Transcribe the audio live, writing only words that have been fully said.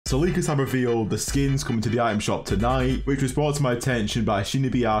So leakers have revealed the skins coming to the item shop tonight, which was brought to my attention by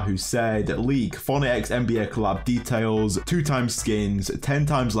Shinobiya, who said, leak Fortnite X NBA collab details, 2x skins,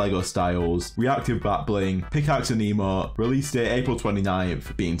 10x Lego styles, reactive back bling, pickaxe and emote, release date April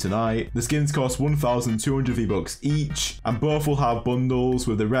 29th, being tonight. The skins cost 1,200 V-Bucks each, and both will have bundles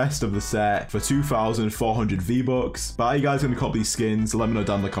with the rest of the set for 2,400 V-Bucks. But are you guys going to cop these skins? Let me know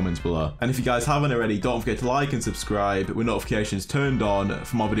down in the comments below. And if you guys haven't already, don't forget to like and subscribe with notifications turned on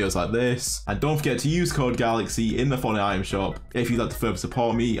for more videos like this. And don't forget to use code Galixcey in the Fortnite item shop if you'd like to further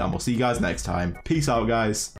support me, and we'll see you guys next time. Peace out, guys.